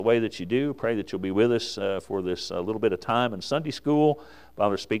the way that you do. Pray that you'll be with us for this little bit of time in Sunday school.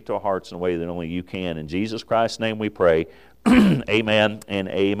 Father, speak to our hearts in a way that only you can. In Jesus Christ's name we pray. Amen and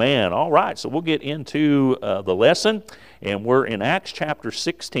amen. All right, so we'll get into the lesson, and we're in Acts chapter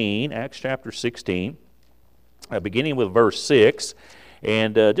 16. Acts chapter 16, beginning with verse 6.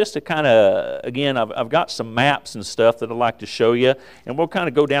 And just to kind of, again, I've got some maps and stuff that I'd like to show you, and we'll kind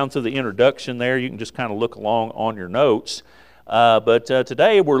of go down through the introduction there. You can just kind of look along on your notes. But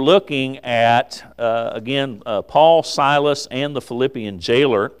today we're looking at, again, Paul, Silas, and the Philippian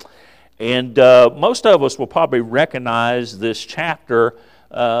jailer. And most of us will probably recognize this chapter,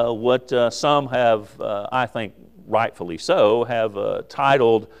 what some have, I think rightfully so, have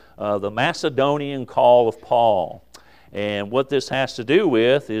titled The Macedonian Call of Paul. And what this has to do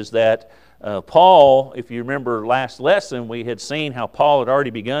with is that Paul, if you remember last lesson, we had seen how Paul had already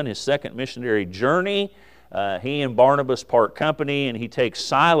begun his second missionary journey. He and Barnabas part company, and he takes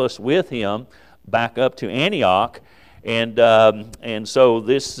Silas with him back up to Antioch. And so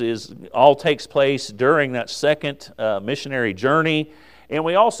this all takes place during that second missionary journey. And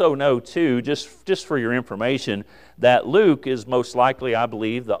we also know too, just for your information, that Luke is most likely, I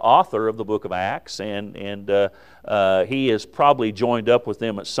believe, the author of the book of Acts, and he is probably joined up with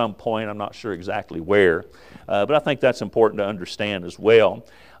them at some point. I'm not sure exactly where, but I think that's important to understand as well.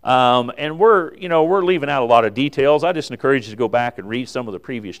 And we're leaving out a lot of details. I just encourage you to go back and read some of the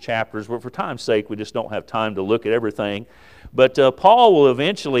previous chapters, but for time's sake, we just don't have time to look at everything. But Paul will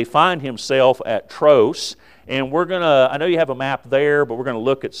eventually find himself at Troas, and we're going to, I know you have a map there, but we're going to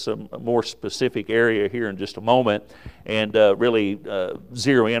look at some more specific area here in just a moment and really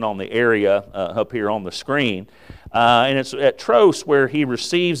zero in on the area up here on the screen. And it's at Troas where he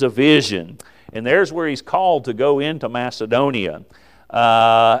receives a vision, and there's where he's called to go into Macedonia.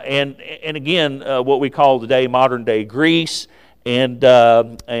 And again, what we call today modern-day Greece. And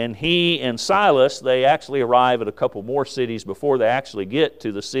he and Silas, they actually arrive at a couple more cities before they actually get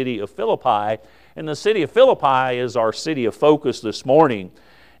to the city of Philippi. And the city of Philippi is our city of focus this morning.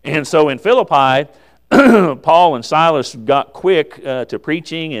 And so in Philippi, Paul and Silas got quick to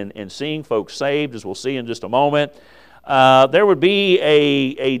preaching and seeing folks saved, as we'll see in just a moment. There would be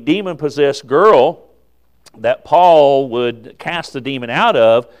a demon-possessed girl that Paul would cast the demon out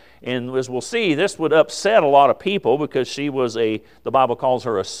of. And as we'll see, this would upset a lot of people because she was the Bible calls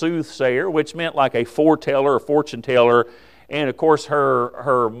her a soothsayer, which meant like a foreteller or fortune teller. And of course,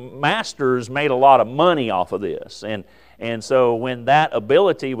 her masters made a lot of money off of this. And so when that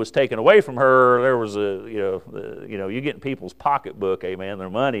ability was taken away from her, there was you get in people's pocketbook, amen, their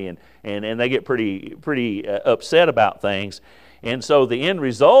money, and they get pretty upset about things. And so the end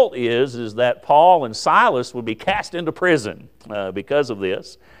result is that Paul and Silas would be cast into prison because of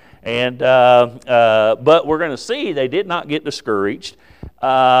this. And but we're going to see they did not get discouraged.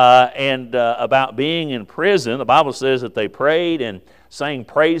 About being in prison, the Bible says that they prayed and sang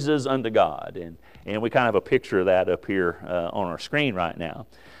praises unto God. And we kind of have a picture of that up here on our screen right now.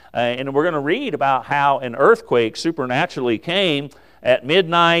 And we're going to read about how an earthquake supernaturally came at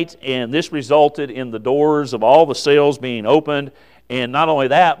midnight, and this resulted in the doors of all the cells being opened. And not only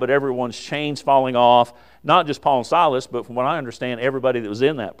that, but everyone's chains falling off. Not just Paul and Silas, but from what I understand, everybody that was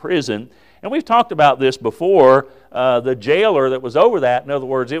in that prison. And we've talked about this before. The jailer that was over that, in other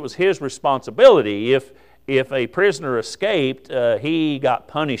words, it was his responsibility. If a prisoner escaped, he got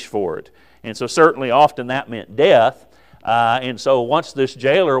punished for it. And so certainly often that meant death. And so once this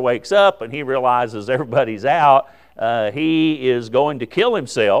jailer wakes up and he realizes everybody's out, he is going to kill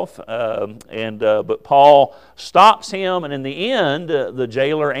himself. But Paul stops him, and in the end, the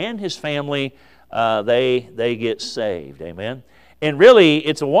jailer and his family, they get saved. Amen. And really,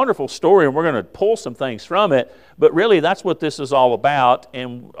 it's a wonderful story, and we're going to pull some things from it, but really that's what this is all about.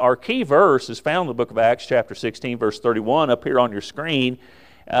 And our key verse is found in the book of Acts, chapter 16, verse 31, up here on your screen.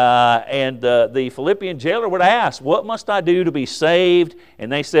 The Philippian jailer would ask, "What must I do to be saved?"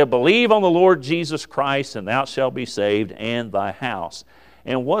 And they said, "Believe on the Lord Jesus Christ, and thou shalt be saved, and thy house."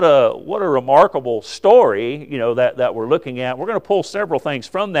 And what a remarkable story, that we're looking at. We're going to pull several things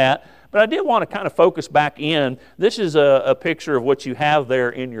from that, but I did want to kind of focus back in. This is a picture of what you have there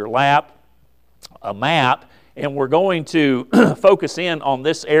in your lap, a map, and we're going to focus in on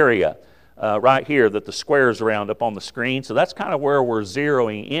this area right here that the squares around up on the screen. So that's kind of where we're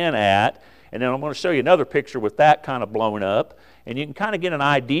zeroing in at. And then I'm going to show you another picture with that kind of blown up. And you can kind of get an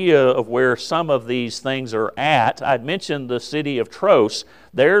idea of where some of these things are at. I'd mentioned the city of Troas.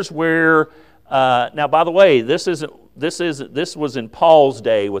 There's where, now by the way, this was in Paul's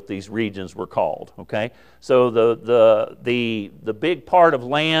day what these regions were called, okay? So the big part of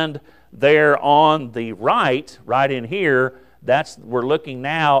land there on the right in here, we're looking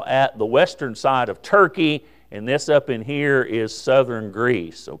now at the western side of Turkey, and this up in here is southern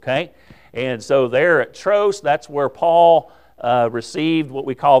Greece, okay? And so there at Troas, that's where Paul received what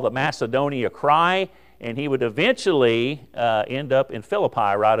we call the Macedonia cry, and he would eventually end up in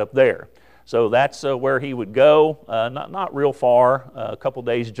Philippi right up there. So that's where he would go, not real far, a couple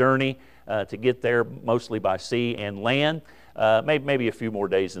days' journey to get there, mostly by sea and land. Maybe a few more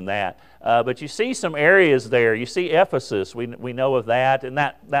days than that. But you see some areas there. You see Ephesus, we know of that, and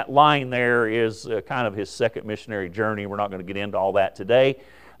that line there is kind of his second missionary journey. We're not going to get into all that today.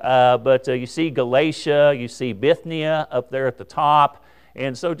 But you see Galatia, you see Bithynia up there at the top.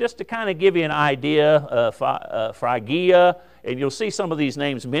 And so just to kind of give you an idea, Phrygia, and you'll see some of these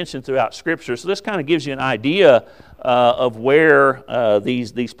names mentioned throughout Scripture. So this kind of gives you an idea of where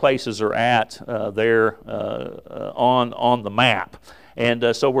these places are at there on the map.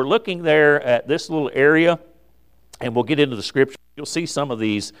 And so we're looking there at this little area, and we'll get into the Scripture. You'll see some of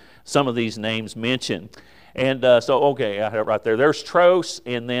these names mentioned. And so, okay, I have it right there. There's Troas,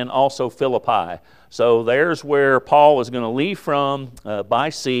 and then also Philippi. So there's where Paul is going to leave from by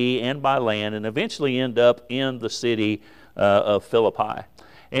sea and by land, and eventually end up in the city of Philippi.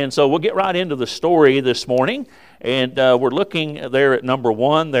 And so we'll get right into the story this morning, and we're looking there at number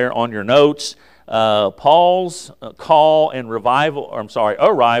 1 there on your notes. Paul's call and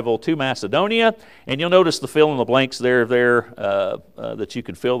arrival to Macedonia, and you'll notice the fill in the blanks there that you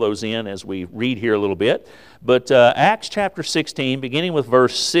can fill those in as we read here a little bit. But Acts chapter 16, beginning with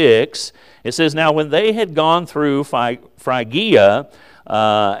verse 6, it says, "Now when they had gone through Phrygia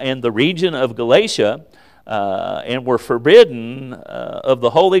and the region of Galatia, and were forbidden of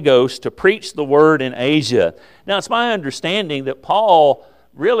the Holy Ghost to preach the word in Asia." Now it's my understanding that Paul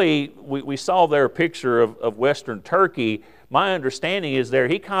really, we saw there a picture of western Turkey. My understanding is there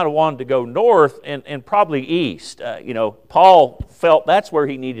he kind of wanted to go north and probably east. Paul felt that's where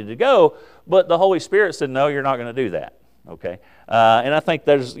he needed to go, but the Holy Spirit said, no, you're not going to do that. Okay, and I think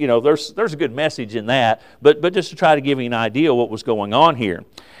there's a good message in that, but just to try to give you an idea of what was going on here.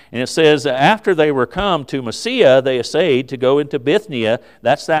 And it says, after they were come to Mysia, they essayed to go into Bithynia.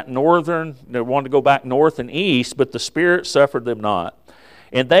 That's that northern, they wanted to go back north and east, but the Spirit suffered them not.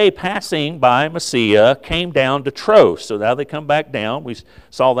 And they, passing by Mysia, came down to Troas. So now they come back down. We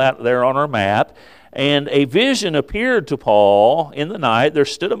saw that there on our map. And a vision appeared to Paul in the night. There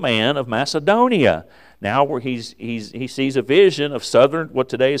stood a man of Macedonia. Now where he sees a vision of what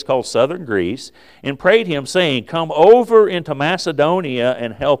today is called southern Greece, and prayed him, saying, "Come over into Macedonia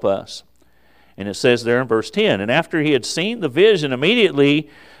and help us." And it says there in verse 10, "And after he had seen the vision, immediately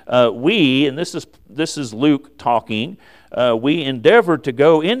we," and this is Luke talking, "we endeavored to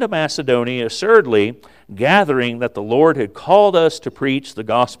go into Macedonia assuredly, gathering that the Lord had called us to preach the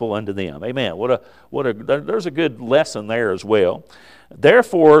gospel unto them." Amen. There's a good lesson there as well.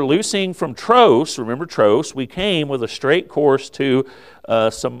 "Therefore, loosing from Troas," remember Troas, "we came with a straight course to I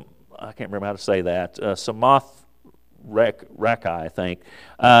can't remember how to say that, Samoth Raki, I think,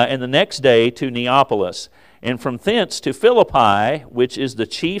 and the next day to Neapolis, and from thence to Philippi, which is the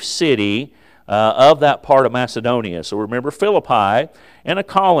chief city of that part of Macedonia." So remember Philippi and a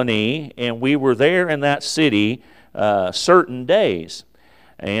colony, and we were there in that city certain days.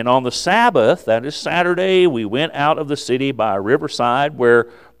 "And on the Sabbath," that is Saturday, "we went out of the city by a riverside where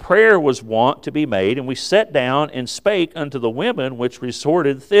prayer was wont to be made, and we sat down and spake unto the women which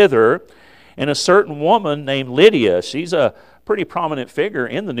resorted thither. And a certain woman named Lydia," she's a pretty prominent figure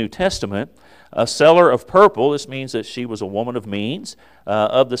in the New Testament, "a seller of purple," this means that she was a woman of means,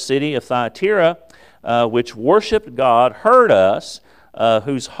 "of the city of Thyatira, which worshipped God, heard us,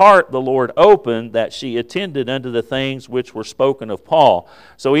 whose heart the Lord opened, that she attended unto the things which were spoken of Paul."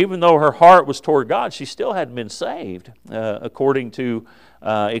 So even though her heart was toward God, she still hadn't been saved, according to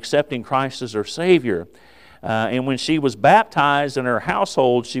accepting Christ as her Savior. "And when she was baptized in her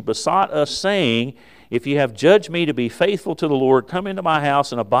household, she besought us, saying, If ye have judged me to be faithful to the Lord, come into my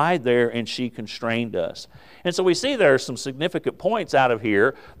house and abide there. And she constrained us." And so we see there are some significant points out of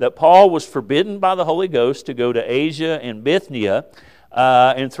here, that Paul was forbidden by the Holy Ghost to go to Asia and Bithynia.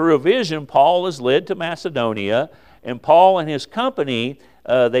 And through a vision, Paul is led to Macedonia, and Paul and his company,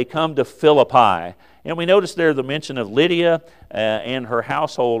 they come to Philippi. And we notice there the mention of Lydia and her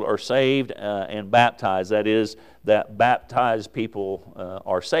household are saved and baptized. That is, that baptized people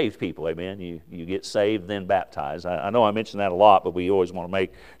are saved people. Amen. You get saved, then baptized. I know I mention that a lot, but we always want to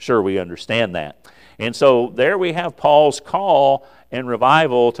make sure we understand that. And so there we have Paul's call and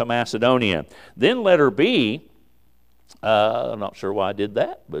revival to Macedonia. Then letter B, I'm not sure why I did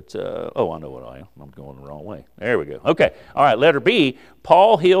that, but, oh, I know what I am. I'm going the wrong way. There we go. Okay. All right, letter B.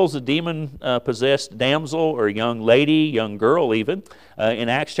 Paul heals a demon-possessed damsel or young lady, young girl even, in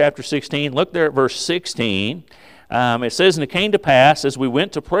Acts chapter 16. Look there at verse 16. It says, "And it came to pass, as we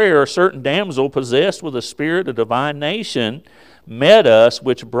went to prayer, a certain damsel possessed with a spirit of divination met us,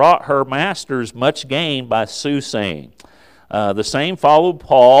 which brought her masters much gain by soothsaying. The same followed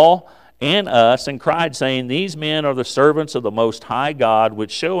Paul and us, and cried, saying, These men are the servants of the Most High God, which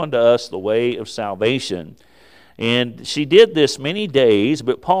show unto us the way of salvation. And she did this many days,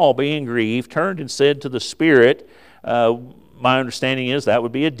 but Paul, being grieved, turned and said to the spirit," my understanding is that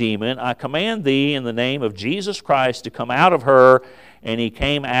would be a demon, "I command thee in the name of Jesus Christ to come out of her." And he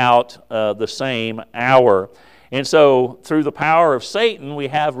came out the same hour. And so through the power of Satan, we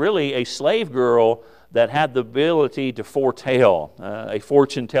have really a slave girl that had the ability to foretell, a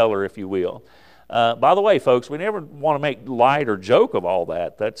fortune teller, if you will. By the way, folks, we never want to make light or joke of all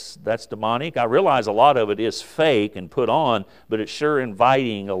that. That's demonic. I realize a lot of it is fake and put on, but it's sure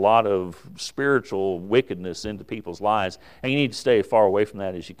inviting a lot of spiritual wickedness into people's lives, and you need to stay as far away from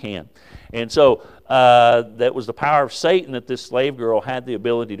that as you can. And so that was the power of Satan, that this slave girl had the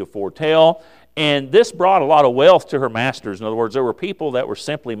ability to foretell. And this brought a lot of wealth to her masters. In other words, there were people that were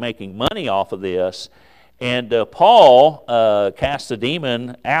simply making money off of this. And Paul casts the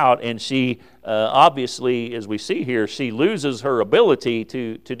demon out, and she obviously, as we see here, she loses her ability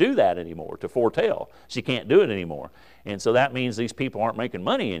to do that anymore, to foretell. She can't do it anymore. And so that means these people aren't making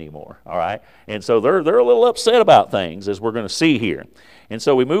money anymore, all right? And so they're a little upset about things, as we're going to see here. And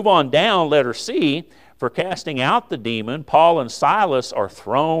so we move on down, letter C. For casting out the demon, Paul and Silas are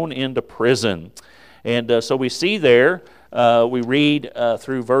thrown into prison. And so we see there, we read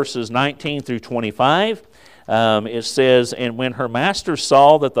through verses 19 through 25. It says, "And when her masters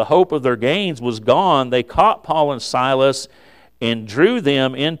saw that the hope of their gains was gone, they caught Paul and Silas and drew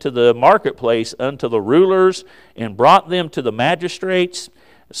them into the marketplace unto the rulers and brought them to the magistrates,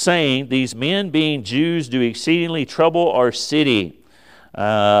 saying, These men, being Jews, do exceedingly trouble our city,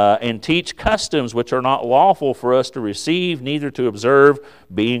 and teach customs which are not lawful for us to receive, neither to observe,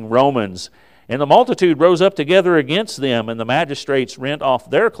 being Romans. And the multitude rose up together against them, and the magistrates rent off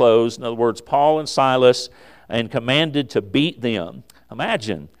their clothes," in other words, Paul and Silas, "and commanded to beat them."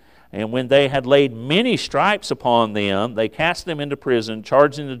 Imagine. "And when they had laid many stripes upon them, they cast them into prison,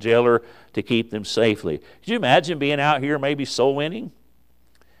 charging the jailer to keep them safely." Could you imagine being out here maybe soul winning?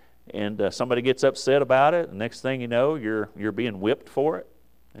 And somebody gets upset about it, and next thing you know, you're being whipped for it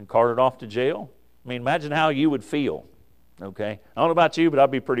and carted off to jail. I mean, imagine how you would feel, okay? I don't know about you, but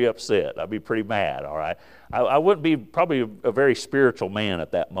I'd be pretty upset. I'd be pretty mad, all right? I wouldn't be probably a very spiritual man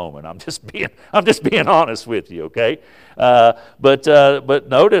at that moment. I'm just being honest with you, okay? But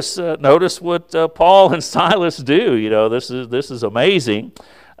notice what Paul and Silas do. You know, this is amazing.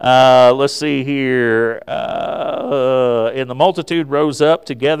 Let's see here. "And the multitude rose up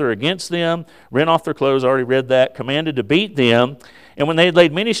together against them, rent off their clothes," I already read that, "commanded to beat them. And when they had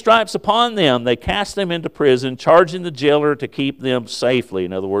laid many stripes upon them, they cast them into prison, charging the jailer to keep them safely."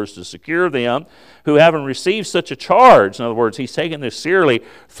 In other words, to secure them, who having received such a charge, in other words, he's taken this seriously,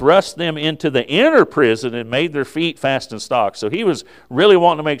 thrust them into the inner prison and made their feet fast in stocks. So he was really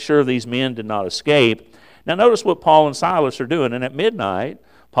wanting to make sure these men did not escape. Now notice what Paul and Silas are doing. "And at midnight,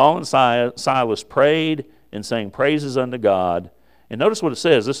 Paul and Silas prayed and sang praises unto God." And notice what it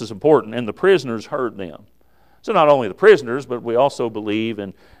says. This is important. "And the prisoners heard them." So not only the prisoners, but we also believe,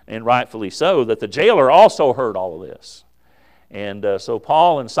 and rightfully so, that the jailer also heard all of this. And so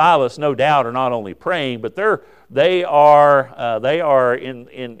Paul and Silas, no doubt, are not only praying, but they are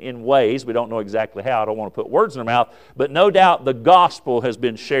in ways, we don't know exactly how, I don't want to put words in their mouth, but no doubt the gospel has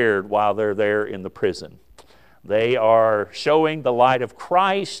been shared while they're there in the prison. They are showing the light of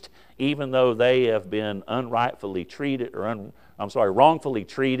Christ, even though they have been wrongfully treated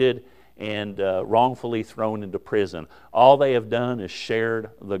and wrongfully thrown into prison. All they have done is shared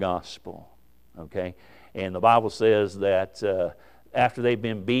the gospel, okay? And the Bible says that after they've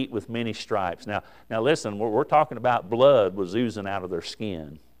been beat with many stripes. Now listen, we're talking about blood was oozing out of their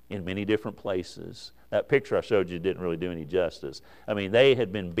skin in many different places. That picture I showed you didn't really do any justice. I mean, they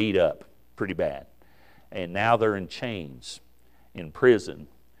had been beat up pretty bad. And now they're in chains, in prison,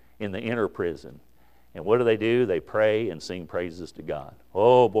 in the inner prison. And what do? They pray and sing praises to God.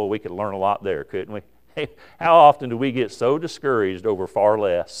 Oh boy, we could learn a lot there, couldn't we? Hey, how often do we get so discouraged over far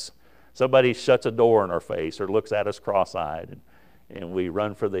less? Somebody shuts a door in our face or looks at us cross-eyed, and we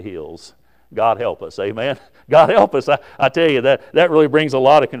run for the hills God help us, amen. God help us. I tell you, that really brings a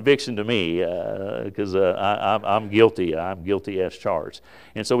lot of conviction to me because I'm guilty. I'm guilty as charged.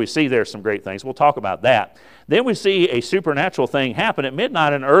 And so we see there some great things. We'll talk about that. Then we see a supernatural thing happen at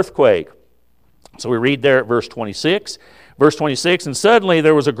midnight, an earthquake. So we read there at verse 26. Verse 26, and suddenly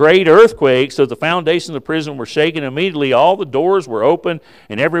there was a great earthquake, so the foundations of the prison were shaken. Immediately all the doors were open,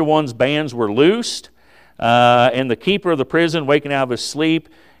 and everyone's bands were loosed. And the keeper of the prison, waking out of his sleep,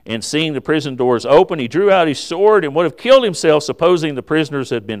 and seeing the prison doors open, he drew out his sword and would have killed himself, supposing the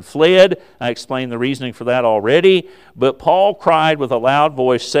prisoners had been fled. I explained the reasoning for that already. But Paul cried with a loud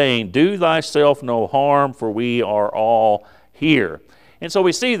voice, saying, do thyself no harm, for we are all here. And so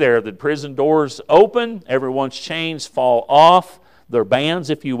we see there that prison doors open, everyone's chains fall off, their bands,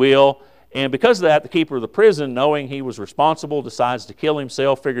 if you will. And because of that, the keeper of the prison, knowing he was responsible, decides to kill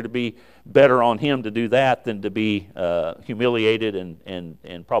himself. Figured to be better on him to do that than to be humiliated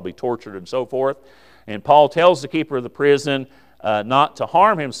and probably tortured and so forth. And Paul tells the keeper of the prison not to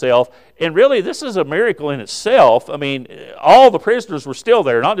harm himself. And really, this is a miracle in itself. I mean, all the prisoners were still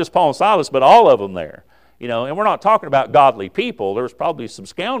there, not just Paul and Silas, but all of them there. You know, and we're not talking about godly people. There's probably some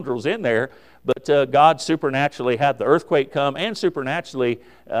scoundrels in there, but God supernaturally had the earthquake come, and supernaturally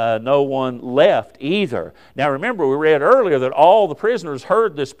no one left either. Now remember, we read earlier that all the prisoners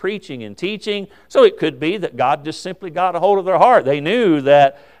heard this preaching and teaching, so it could be that God just simply got a hold of their heart. They knew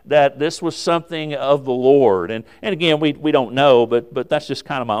that this was something of the Lord. And again, we don't know, but that's just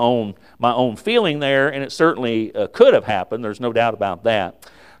kind of my own feeling there, and it certainly could have happened. There's no doubt about that.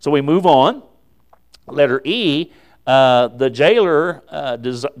 So we move on. Letter E, the jailer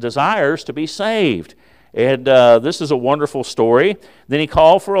desires to be saved. And this is a wonderful story. Then he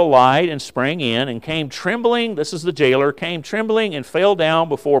called for a light and sprang in and came trembling. This is the jailer, came trembling and fell down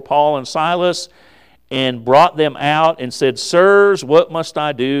before Paul and Silas and brought them out and said, sirs, what must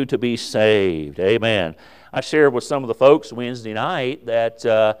I do to be saved? Amen. I shared with some of the folks Wednesday night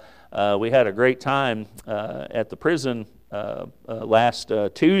that we had a great time at the prison last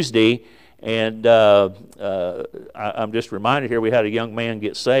Tuesday. And I'm just reminded here, we had a young man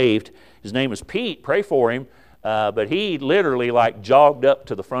get saved. His name is Pete. Pray for him. But he literally jogged up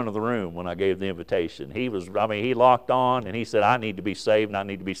to the front of the room when I gave the invitation. He locked on and he said, I need to be saved, and I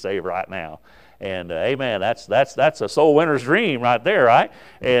need to be saved right now. And amen, that's a soul winner's dream right there, right?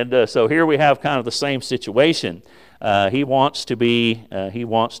 And so here we have kind of the same situation. He wants to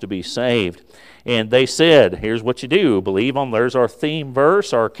be saved. And they said, here's what you do. There's our theme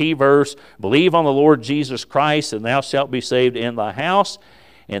verse, our key verse. Believe on the Lord Jesus Christ, and thou shalt be saved in thy house.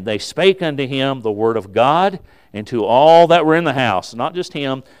 And they spake unto him the word of God, and to all that were in the house. Not just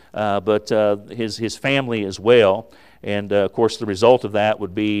him, but his family as well. And of course, the result of that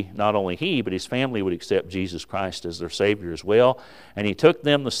would be not only he, but his family would accept Jesus Christ as their Savior as well. And he took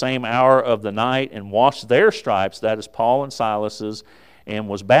them the same hour of the night and washed their stripes, that is Paul and Silas's, and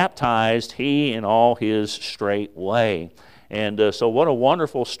was baptized, he and all his straightway. And so what a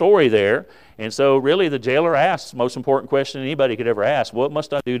wonderful story there. And so really the jailer asks the most important question anybody could ever ask, what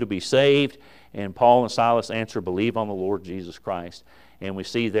must I do to be saved? And Paul and Silas answer, believe on the Lord Jesus Christ. And we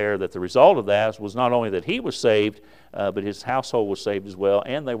see there that the result of that was not only that he was saved, but his household was saved as well,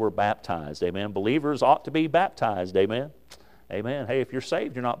 and they were baptized. Amen. Believers ought to be baptized. Amen. Amen. Hey, if you're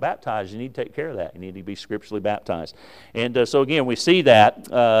saved, you're not baptized, you need to take care of that. You need to be scripturally baptized. And so again, we see that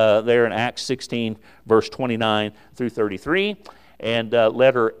there in Acts 16, verse 29 through 33. And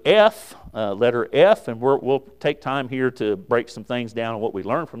letter F, and we'll take time here to break some things down on what we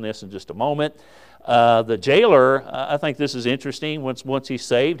learned from this in just a moment. The jailer, I think this is interesting. Once he's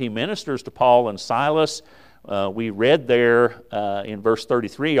saved, he ministers to Paul and Silas. We read there in verse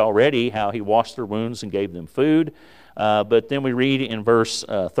 33 already how he washed their wounds and gave them food. But then we read in verse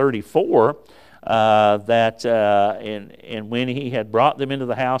 34 that and when he had brought them into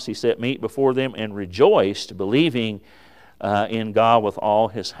the house, he set meat before them and rejoiced, believing in God with all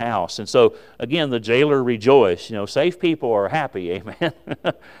his house. And so, again, the jailer rejoiced. You know, saved people are happy. Amen.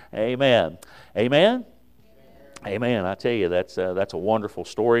 Amen. Amen. Amen. I tell you, that's a wonderful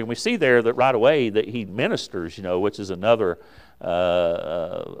story. And we see there that right away that he ministers, which is another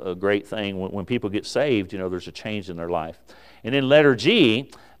a great thing. When people get saved, there's a change in their life. And in letter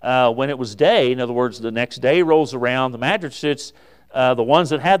G, when it was day, in other words, the next day rolls around, the magistrates, the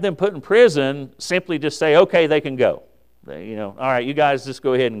ones that had them put in prison, simply just say, okay, they can go. All right, you guys just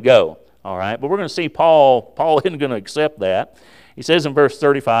go ahead and go. All right, but we're going to see Paul isn't going to accept that. He says in verse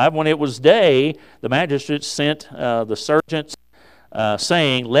 35, when it was day, the magistrates sent the sergeants,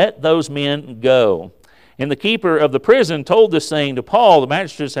 saying, let those men go. And the keeper of the prison told this saying to Paul, the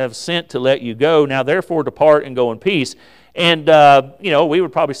magistrates have sent to let you go. Now therefore depart and go in peace. And, we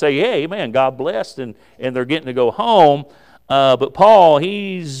would probably say, yeah, amen, God blessed, and they're getting to go home. But Paul,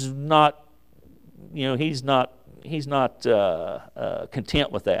 he's not content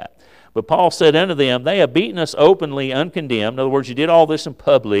with that. But Paul said unto them, they have beaten us openly, uncondemned. In other words, you did all this in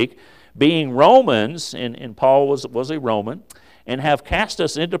public, being Romans, and Paul was a Roman, and have cast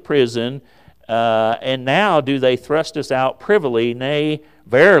us into prison, and now do they thrust us out privily, nay,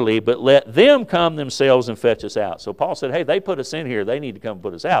 verily, but let them come themselves and fetch us out. So Paul said, hey, they put us in here, they need to come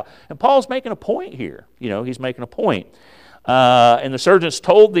put us out. And Paul's making a point here. He's making a point. And the sergeants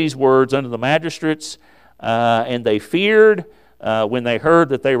told these words unto the magistrates, and they feared when they heard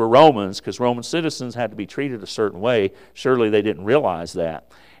that they were Romans, because Roman citizens had to be treated a certain way. Surely they didn't realize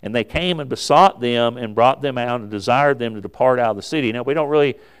that. And they came and besought them and brought them out and desired them to depart out of the city. Now, we don't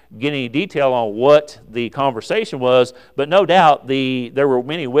really get any detail on what the conversation was, but no doubt there were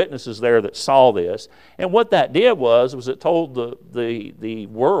many witnesses there that saw this. And what that did was it told the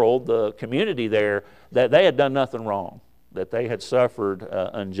world, the community there, that they had done nothing wrong, that they had suffered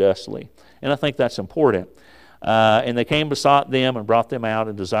unjustly. And I think that's important. And they came, besought them, and brought them out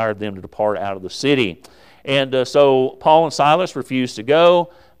and desired them to depart out of the city. And so Paul and Silas refused to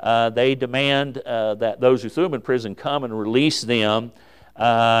go. They demand that those who threw them in prison come and release them.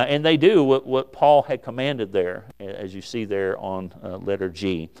 And they do what Paul had commanded there, as you see there on letter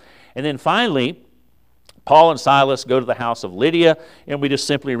G. And then finally, Paul and Silas go to the house of Lydia, and we just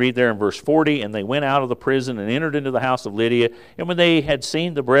simply read there in verse 40, and they went out of the prison and entered into the house of Lydia, and when they had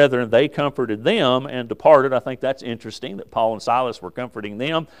seen the brethren, they comforted them and departed. I think that's interesting that Paul and Silas were comforting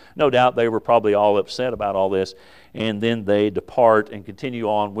them. No doubt they were probably all upset about all this, and then they depart and continue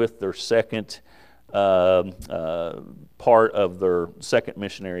on with their second part of their second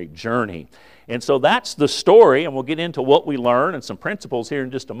missionary journey. And so that's the story, and we'll get into what we learn and some principles here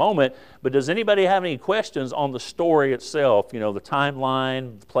in just a moment. But does anybody have any questions on the story itself? The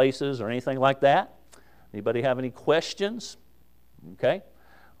timeline, the places, or anything like that? Anybody have any questions? Okay.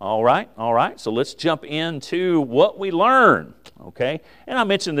 All right. So let's jump into what we learn. Okay. And I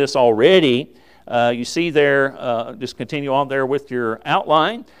mentioned this already. You see there, just continue on there with your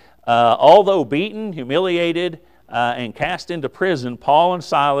outline. Although beaten, humiliated, and cast into prison, Paul and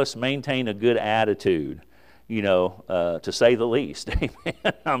Silas maintain a good attitude, to say the least.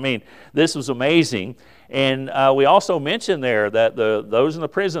 Amen. I mean, this was amazing. And we also mentioned there that those in the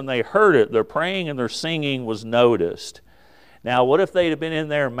prison, they heard it. Their praying and their singing was noticed. Now, what if they'd have been in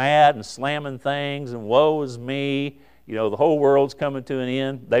there mad and slamming things and woe is me, the whole world's coming to an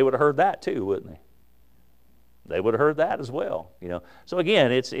end? They would have heard that too, wouldn't they? They would have heard that as well. So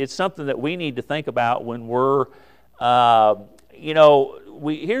again, it's something that we need to think about when we're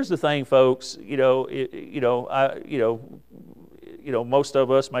here's the thing, folks. Most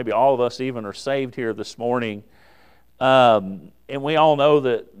of us, maybe all of us, even are saved here this morning, and we all know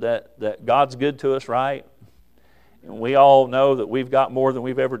that God's good to us, right? And we all know that we've got more than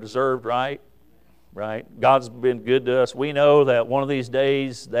we've ever deserved, right? Right? God's been good to us. We know that one of these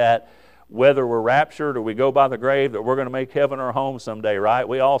days that whether we're raptured or we go by the grave, that we're going to make heaven our home someday, right?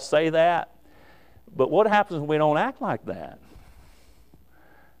 We all say that. But what happens when we don't act like that?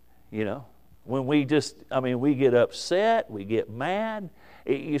 When we we get upset, we get mad.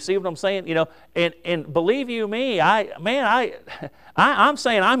 You see what I'm saying? And believe you me, I'm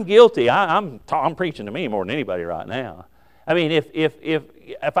saying I'm guilty. I'm preaching to me more than anybody right now. I mean,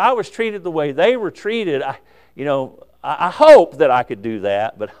 if I was treated the way they were treated, I hope that I could do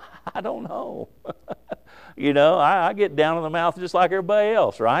that, but I don't know. I get down in the mouth just like everybody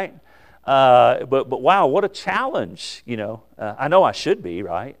else, right? But wow, what a challenge, I know I should be,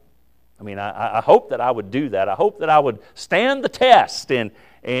 right? I mean, I hope that I would do that. I hope that I would stand the test and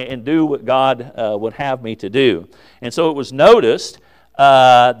do what God would have me to do. And so it was noticed,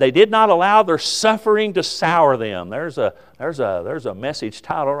 they did not allow their suffering to sour them. There's a message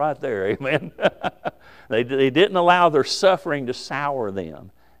title right there, amen. They didn't allow their suffering to sour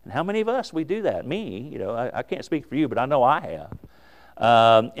them. And how many of us, we do that? Me, I can't speak for you, but I know I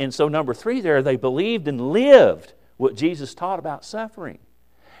have. And so number 3 there, they believed and lived what Jesus taught about suffering.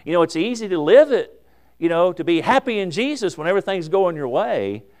 It's easy to live it, to be happy in Jesus when everything's going your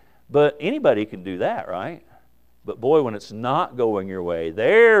way, but anybody can do that, right? But boy, when it's not going your way,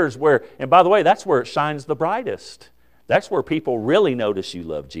 there's where, and by the way, that's where it shines the brightest. That's where people really notice you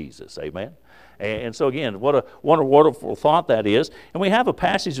love Jesus, amen? And so again, what a wonderful thought that is. And we have a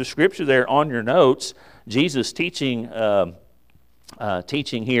passage of Scripture there on your notes, Jesus teaching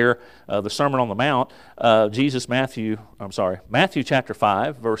teaching here, the Sermon on the Mount, Matthew chapter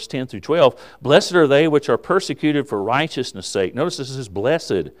 5, verse 10 through 12. Blessed are they which are persecuted for righteousness' sake. Notice this is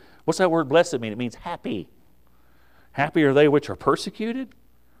blessed. What's that word blessed mean? It means happy. Happy are they which are persecuted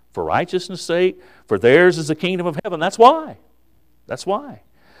for righteousness' sake, for theirs is the kingdom of heaven. That's why. That's why.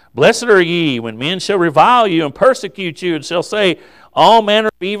 Blessed are ye when men shall revile you and persecute you and shall say all manner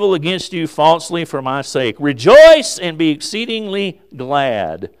of evil against you falsely for my sake. Rejoice and be exceedingly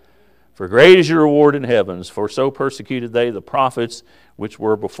glad, for great is your reward in heavens, for so persecuted they the prophets which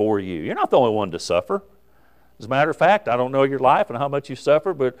were before you. You're not the only one to suffer. As a matter of fact, I don't know your life and how much you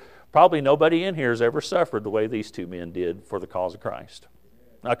suffered, but probably nobody in here has ever suffered the way these two men did for the cause of Christ.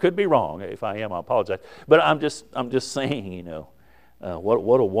 I could be wrong. If I am, I apologize. But I'm just saying, you know,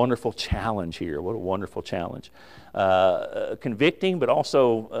 what a wonderful challenge here. What a wonderful challenge. Convicting, but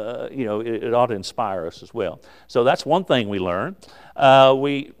also, it ought to inspire us as well. So that's one thing we learn.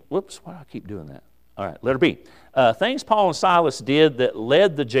 Whoops, why do I keep doing that? All right, letter B. Things Paul and Silas did that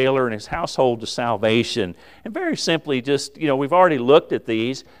led the jailer and his household to salvation. And very simply, just, we've already looked at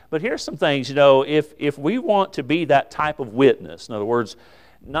these, but here's some things, if we want to be that type of witness, in other words,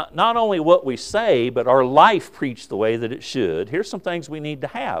 not only what we say, but our life preached the way that it should. Here's some things we need to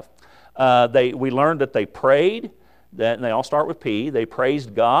have. We learned that they prayed, and they all start with P. They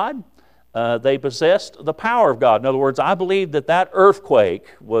praised God. They possessed the power of God. In other words, I believe that earthquake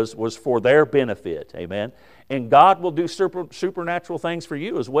was for their benefit. Amen. And God will do supernatural things for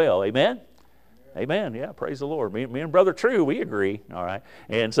you as well. Amen. Amen. Yeah, praise the Lord. Me and Brother True, we agree. All right.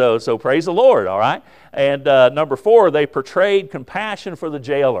 And so praise the Lord. All right. And number 4, they portrayed compassion for the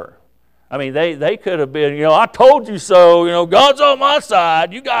jailer. I mean, they could have been, I told you so, God's on my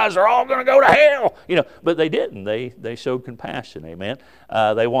side. You guys are all going to go to hell. But they didn't. They showed compassion. Amen.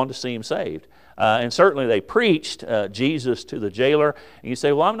 They wanted to see him saved. And certainly they preached Jesus to the jailer. And you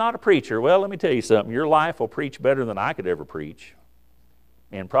say, well, I'm not a preacher. Well, let me tell you something. Your life will preach better than I could ever preach.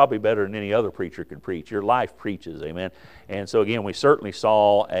 And probably better than any other preacher could preach. Your life preaches, amen. And so again, we certainly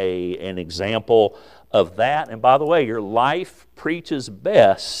saw an example of that. And by the way, your life preaches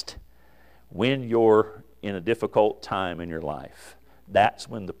best when you're in a difficult time in your life. That's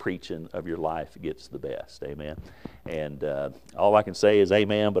when the preaching of your life gets the best, amen. And all I can say is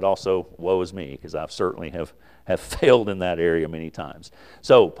amen, but also woe is me, because I've certainly have failed in that area many times.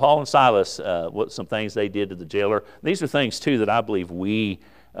 So Paul and Silas, some things they did to the jailer. These are things too that I believe we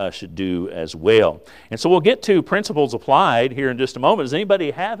should do as well. And so we'll get to principles applied here in just a moment. Does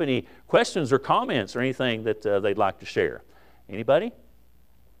anybody have any questions or comments or anything that they'd like to share? Anybody?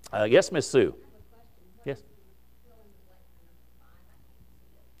 Yes, Miss Sue. Yes.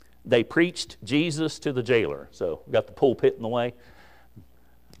 They preached Jesus to the jailer. So we got the pulpit in the way.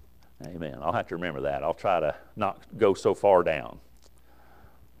 Amen. I'll have to remember that. I'll try to not go so far down.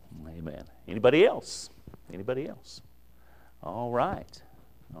 Amen. Anybody else? Anybody else? All right.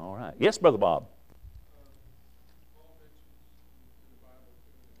 All right. Yes, Brother Bob.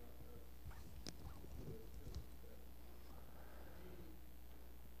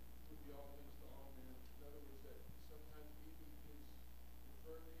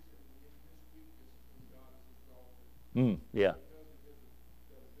 Yeah.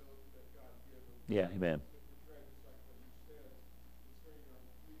 Yeah, amen.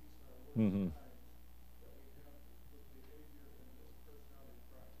 Mm-hmm.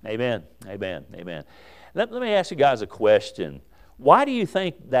 Amen, amen, amen. Let me ask you guys a question. Why do you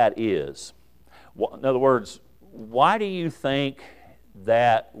think that is? In other words, why do you think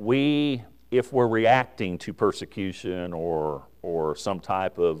that if we're reacting to persecution or some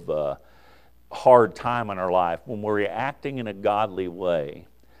type of hard time in our life, when we're reacting in a godly way,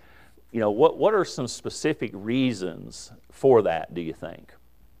 what are some specific reasons for that, do you think?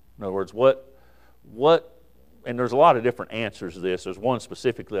 In other words, and there's a lot of different answers to this. There's one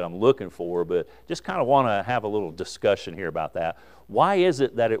specifically that I'm looking for, but just kind of want to have a little discussion here about that. Why is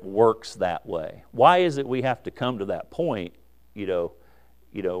it that it works that way? Why is it we have to come to that point,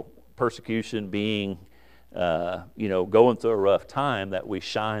 persecution being, going through a rough time, that we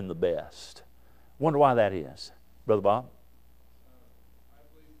shine the best? Wonder why that is. Brother Bob?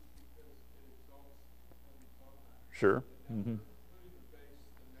 Sure. Mm-hmm.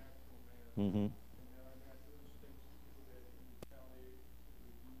 Mm-hmm.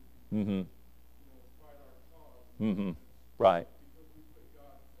 Mm-hmm. Mm-hmm. Right.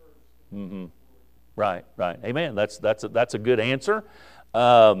 Mm-hmm. Right. Right. Amen. That's a good answer.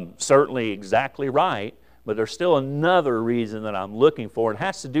 Certainly exactly right. But there's still another reason that I'm looking for. It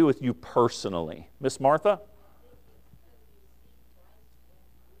has to do with you personally. Miss Martha?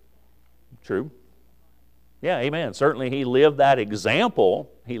 True. Yeah, amen. Certainly he lived that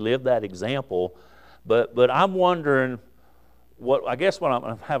example. He lived that example. But I'm wondering, I guess what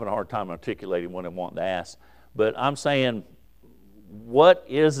I'm having a hard time articulating what I'm wanting to ask, but I'm saying, what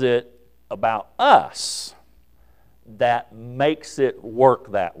is it about us that makes it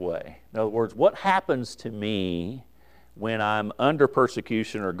work that way? In other words, what happens to me when I'm under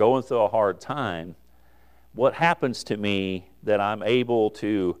persecution or going through a hard time? What happens to me that I'm able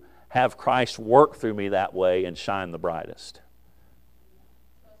to have Christ work through me that way and shine the brightest?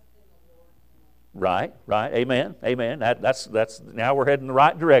 Right, amen, amen. That's now we're heading in the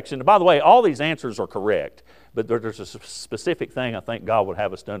right direction. And by the way, all these answers are correct, but there's a specific thing I think God would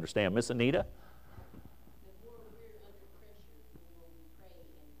have us to understand. Miss Anita?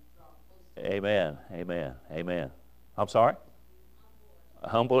 Amen, amen, amen. I'm sorry?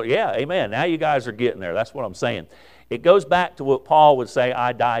 Humble, yeah, amen. Now you guys are getting there. That's what I'm saying. It goes back to what Paul would say,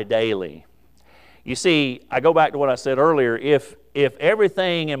 I die daily. You see, I go back to what I said earlier. If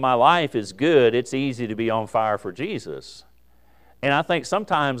everything in my life is good, it's easy to be on fire for Jesus. And I think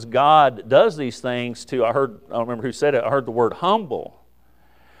sometimes God does these things to, I don't remember who said it, I heard the word humble.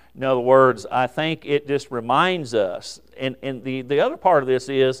 In other words, I think it just reminds us, and the other part of this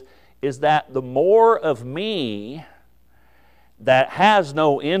is that the more of me that has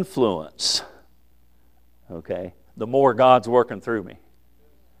no influence, okay, the more God's working through me.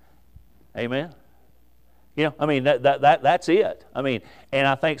 Amen? You know, I mean, that's it. I mean, and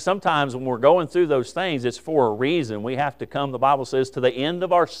I think sometimes when we're going through those things, it's for a reason. We have to come, the Bible says, to the end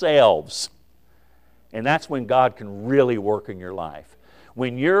of ourselves. And that's when God can really work in your life.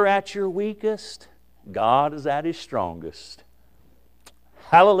 When you're at your weakest, God is at His strongest.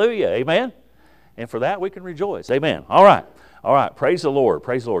 Hallelujah. Amen? And for that we can rejoice. Amen. All right. All right, praise the Lord,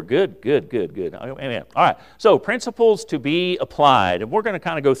 praise the Lord. Good. Amen. All right, so principles to be applied, and we're going to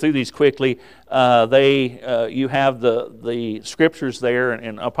kind of go through these quickly. You have the scriptures there,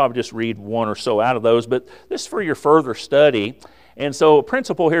 and I'll probably just read one or so out of those, but this is for your further study. And so a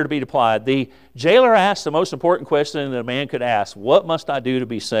principle here to be applied. The jailer asked the most important question that a man could ask: what must I do to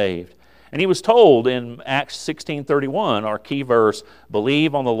be saved? And he was told in Acts 16:31, our key verse,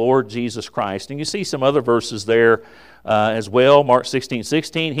 believe on the Lord Jesus Christ. And you see some other verses there as well. Mark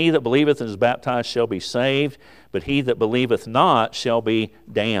 16:16, he that believeth and is baptized shall be saved, but he that believeth not shall be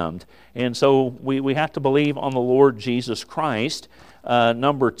damned. And so we have to believe on the Lord Jesus Christ.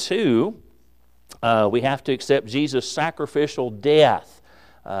 Number two, we have to accept Jesus' sacrificial death.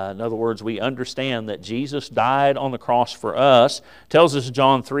 In other words, we understand that Jesus died on the cross for us. It tells us in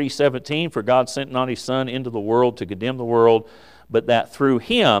John 3:17, for God sent not His Son into the world to condemn the world, but that through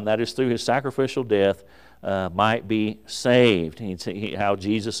Him, that is through His sacrificial death, might be saved. How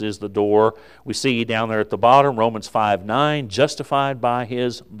Jesus is the door. We see down there at the bottom, Romans 5:9, justified by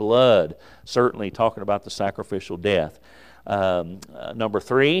His blood. Certainly talking about the sacrificial death. Number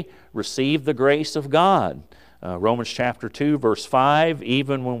three, receive the grace of God. Romans chapter 2, verse 5,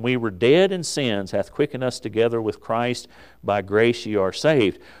 even when we were dead in sins, hath quickened us together with Christ. By grace ye are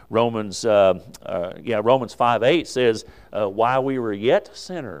saved. Romans 5:8 says, while we were yet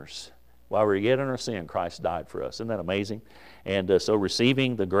sinners, while we were yet in our sin, Christ died for us. Isn't that amazing? And so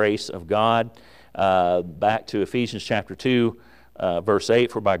receiving the grace of God. Back to Ephesians chapter 2, verse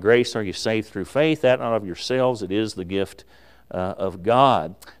 8, for by grace are you saved through faith, that not of yourselves, it is the gift of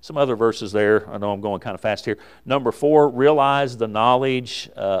God. Some other verses there. I know I'm going kind of fast here. Number 4, realize the knowledge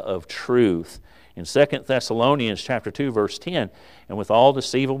of truth. In 2 Thessalonians chapter 2, verse 10, and with all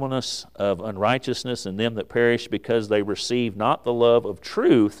deceivableness of unrighteousness in them that perish, because they receive not the love of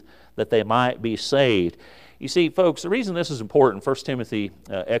truth, that they might be saved. You see, folks, the reason this is important, 1 Timothy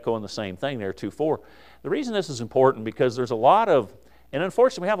echoing the same thing there, 2:4. The reason this is important because there's a lot of, and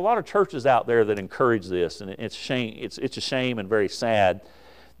unfortunately, we have a lot of churches out there that encourage this, and it's a shame and very sad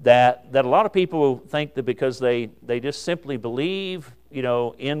that a lot of people think that because they just simply believe,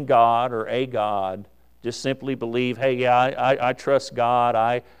 in God or a God, just simply believe, hey, yeah, I trust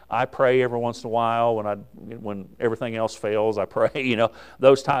God. I pray every once in a while when everything else fails. I pray,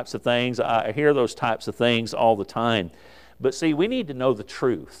 those types of things. I hear those types of things all the time. But see, we need to know the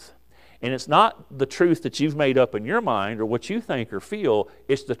truth. And it's not the truth that you've made up in your mind or what you think or feel.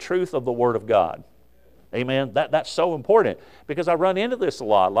 It's the truth of the Word of God. Amen? That's so important because I run into this a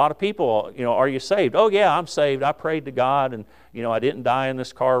lot. A lot of people, are you saved? Oh, yeah, I'm saved. I prayed to God and, I didn't die in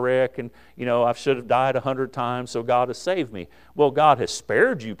this car wreck and, I should have died 100 times, so God has saved me. Well, God has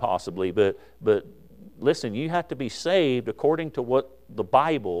spared you possibly, but listen, you have to be saved according to what the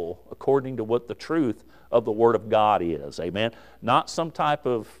Bible, according to what the truth of the Word of God is. Amen? Not some type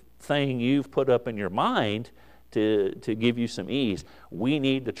of thing you've put up in your mind to give you some ease. We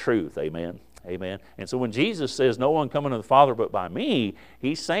need the truth. Amen. Amen. And so when Jesus says, no one coming to the Father but by me,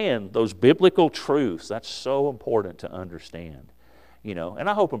 He's saying those biblical truths. That's so important to understand. And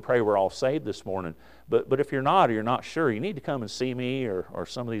I hope and pray we're all saved this morning. But if you're not, or you're not sure, you need to come and see me or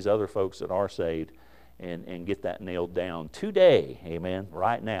some of these other folks that are saved and get that nailed down today. Amen.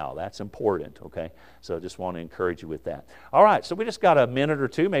 Right now. That's important. Okay. So I just want to encourage you with that. All right. So we just got a minute or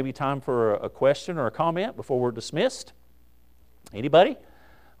two, maybe time for a question or a comment before we're dismissed. Anybody?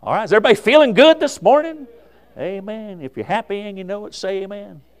 All right, is everybody feeling good this morning? Amen. If you're happy and you know it, say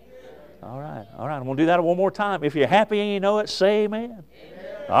amen. All right. I'm going to do that one more time. If you're happy and you know it, say amen.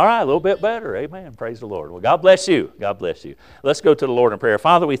 All right, a little bit better. Amen. Praise the Lord. Well, God bless you. God bless you. Let's go to the Lord in prayer.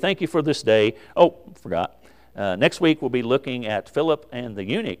 Father, we thank you for this day. Oh, forgot. Next week we'll be looking at Philip and the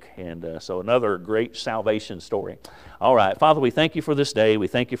eunuch, and so another great salvation story. All right, Father, we thank you for this day. We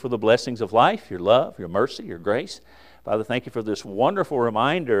thank you for the blessings of life, your love, your mercy, your grace. Father, thank you for this wonderful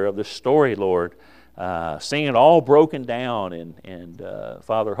reminder of this story, Lord, seeing it all broken down. And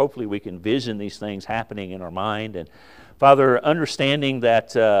Father, hopefully we can vision these things happening in our mind. And Father, understanding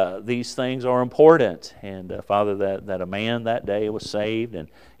that these things are important. And Father, that a man that day was saved and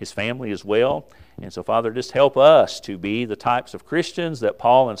his family as well. And so, Father, just help us to be the types of Christians that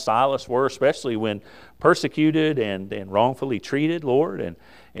Paul and Silas were, especially when persecuted and wrongfully treated, Lord.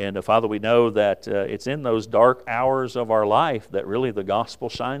 And Father, we know that it's in those dark hours of our life that really the gospel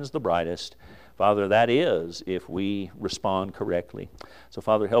shines the brightest. Father, that is if we respond correctly. So,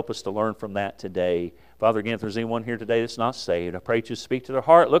 Father, help us to learn from that today. Father, again, if there's anyone here today that's not saved, I pray that you speak to their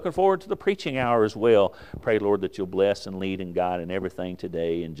heart. Looking forward to the preaching hour as well. Pray, Lord, that you'll bless and lead and guide in everything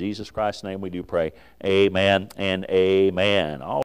today. In Jesus Christ's name we do pray. Amen and amen.